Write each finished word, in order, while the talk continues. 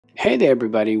Hey there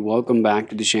everybody, welcome back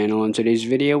to the channel. In today's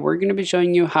video we're going to be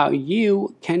showing you how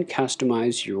you can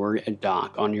customize your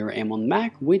dock on your M1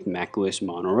 Mac with macOS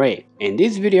Monterey. In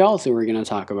this video also we're going to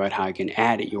talk about how you can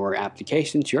add your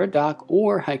application to your dock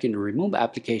or how you can remove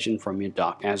application from your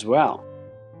dock as well.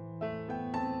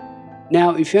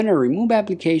 Now, if you want to remove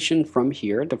application from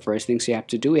here, the first things you have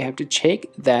to do, you have to check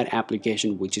that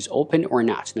application which is open or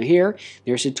not. Now here,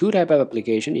 there's two type of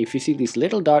application. If you see this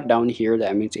little dot down here,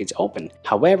 that means it's open.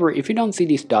 However, if you don't see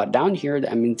this dot down here,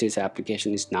 that means this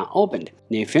application is not opened.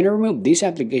 Now, if you want to remove this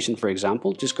application, for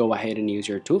example, just go ahead and use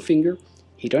your two finger,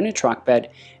 hit on your trackpad,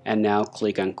 and now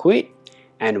click on quit.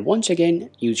 And once again,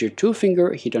 use your two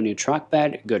finger, hit on your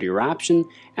trackpad, go to your option,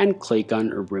 and click on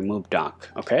remove dock.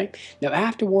 Okay. Now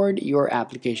afterward, your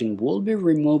application will be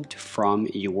removed from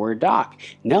your dock.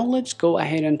 Now let's go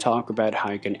ahead and talk about how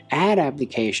you can add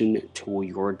application to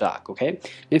your dock. Okay.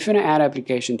 If you want to add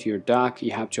application to your dock,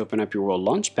 you have to open up your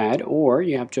Launchpad or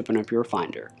you have to open up your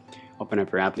Finder. Open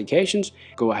up your applications,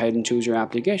 go ahead and choose your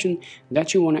application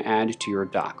that you want to add to your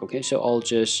dock. Okay. So I'll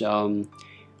just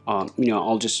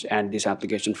I'll just add this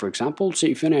application, for example. So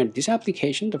if you want to add this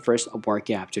application, the first work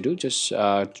you have to do, just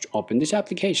open this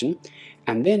application,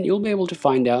 and then you'll be able to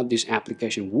find out this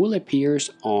application will appear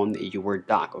on your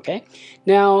dock. Okay,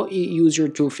 now use your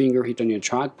two finger, hit on your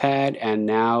trackpad, and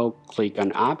now click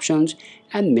on options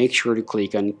and make sure to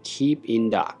click on keep in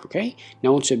dock. Okay,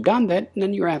 now once you've done that,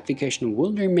 then your application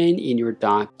will remain in your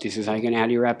dock. This is how you can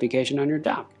add your application on your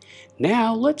dock.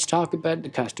 Now let's talk about the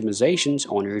customizations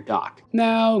on your dock.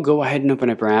 Now go ahead and open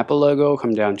up your Apple logo,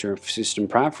 come down to your system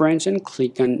preference and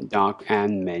click on dock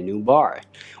and menu bar.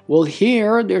 Well,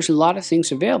 here there's a lot of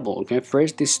things available. Okay,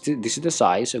 first this is the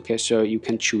size. Okay, so you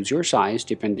can choose your size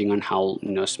depending on how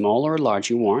small or large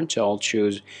you want. So I'll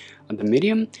choose the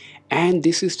medium, and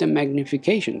this is the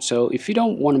magnification. So if you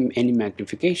don't want any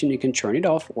magnification, you can turn it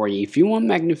off, or if you want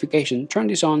magnification, turn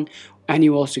this on, and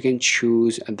you also can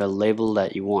choose the level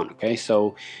that you want. Okay,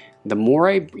 so the more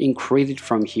I increase it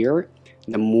from here,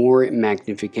 the more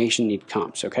magnification it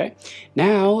comes. Okay,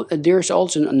 now there's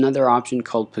also another option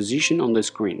called position on the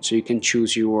screen. So you can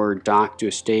choose your dock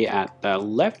to stay at the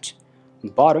left,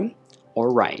 bottom,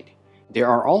 or right. There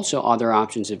are also other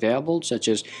options available, such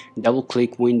as double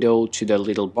click window to the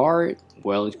little bar.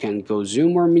 Well, it can go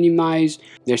zoom or minimize.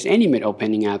 There's animate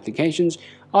opening applications,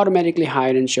 automatically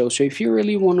hide and show. So if you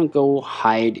really want to go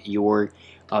hide your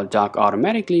dock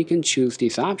automatically, you can choose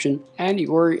this option and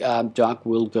your dock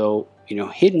will go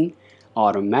hidden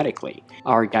automatically.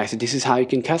 Alright guys, so this is how you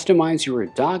can customize your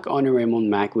dock on your M1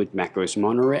 Mac with macOS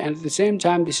Monterey, and at the same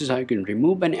time this is how you can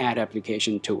remove and add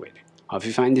application to it. Hope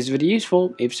you find this video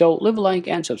useful. If so, leave a like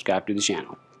and subscribe to the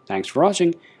channel. Thanks for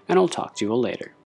watching, and I'll talk to you all later.